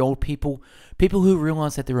the very old people who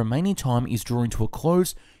realize that their remaining time is drawing to a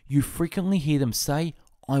close, you frequently hear them say,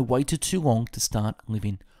 "I waited too long to start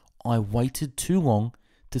living. I waited too long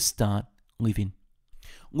to start living."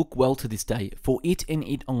 Look well to this day, for it and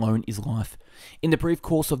it alone is life. In the brief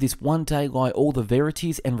course of this one day lie all the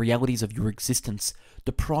verities and realities of your existence,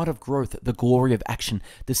 the pride of growth, the glory of action,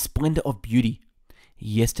 the splendor of beauty.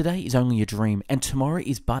 Yesterday is only a dream, and tomorrow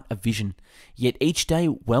is but a vision. Yet each day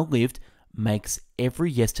well lived makes every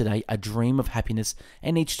yesterday a dream of happiness,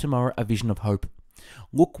 and each tomorrow a vision of hope.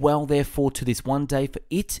 Look well, therefore, to this one day, for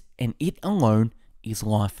it and it alone is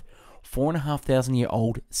life.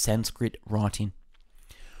 4,500-year-old Sanskrit writing.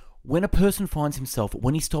 When a person finds himself,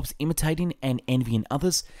 when he stops imitating and envying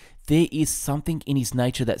others, there is something in his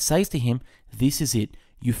nature that says to him, "This is it,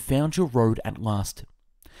 you found your road at last."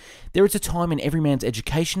 There is a time in every man's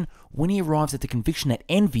education when he arrives at the conviction that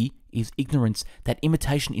envy is ignorance, that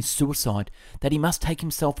imitation is suicide, that he must take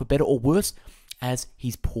himself, for better or worse, as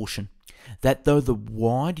his portion, that though the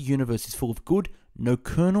wide universe is full of good, no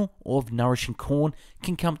kernel of nourishing corn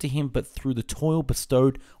can come to him but through the toil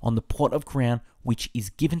bestowed on the plot of ground which is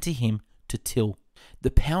given to him to till.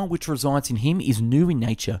 The power which resides in him is new in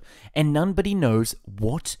nature, and none but he knows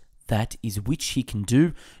what that is which he can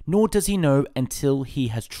do, nor does he know until he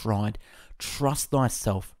has tried. Trust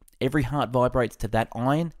thyself. Every heart vibrates to that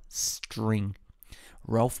iron string.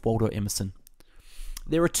 Ralph Waldo Emerson.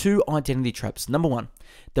 There are two identity traps. Number one,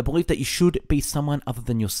 the belief that you should be someone other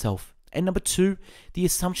than yourself. And number 2, the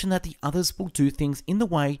assumption that the others will do things in the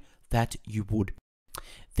way that you would.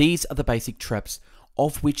 These are the basic traps,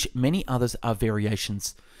 of which many others are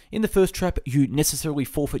variations. In the first trap, you necessarily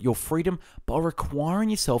forfeit your freedom by requiring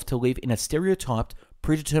yourself to live in a stereotyped,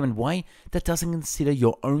 predetermined way that doesn't consider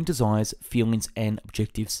your own desires, feelings, and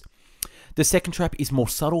objectives. The second trap is more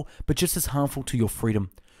subtle, but just as harmful to your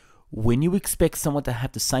freedom. When you expect someone to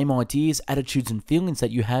have the same ideas, attitudes, and feelings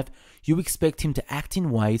that you have, you expect him to act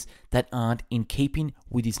in ways that aren't in keeping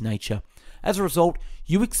with his nature. As a result,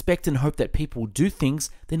 you expect and hope that people will do things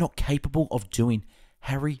they're not capable of doing.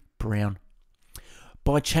 Harry Brown.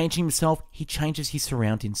 By changing himself, he changes his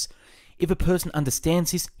surroundings. If a person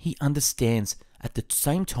understands this, he understands, at the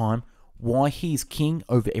same time, why he is king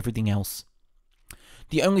over everything else.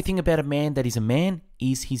 The only thing about a man that is a man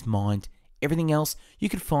is his mind. Everything else you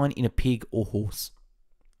can find in a pig or horse.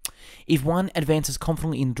 If one advances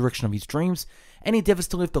confidently in the direction of his dreams and endeavors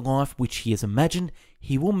to live the life which he has imagined,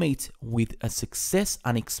 he will meet with a success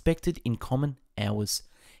unexpected in common hours.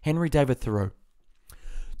 Henry David Thoreau.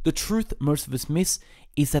 The truth most of us miss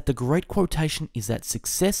is that the great quotation is that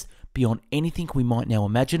success, beyond anything we might now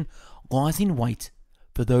imagine, lies in wait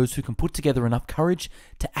for those who can put together enough courage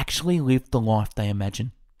to actually live the life they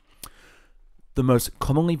imagine. The most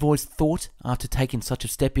commonly voiced thought after taking such a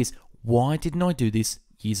step is, why didn't I do this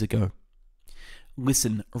years ago?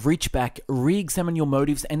 Listen, reach back, re-examine your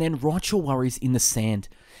motives, and then write your worries in the sand.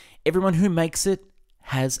 Everyone who makes it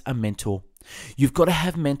has a mentor. You've got to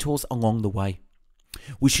have mentors along the way.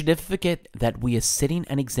 We should never forget that we are setting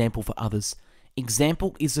an example for others.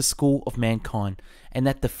 Example is the school of mankind, and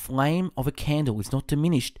that the flame of a candle is not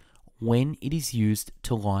diminished when it is used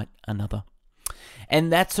to light another.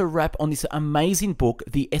 And that's a wrap on this amazing book,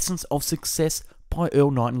 The Essence of Success by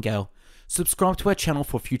Earl Nightingale. Subscribe to our channel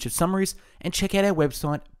for future summaries and check out our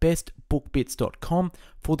website bestbookbits.com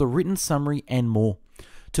for the written summary and more.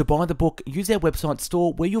 To buy the book, use our website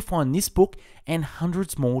store where you'll find this book and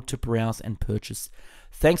hundreds more to browse and purchase.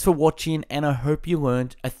 Thanks for watching, and I hope you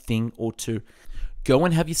learned a thing or two. Go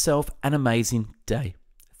and have yourself an amazing day.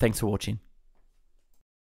 Thanks for watching.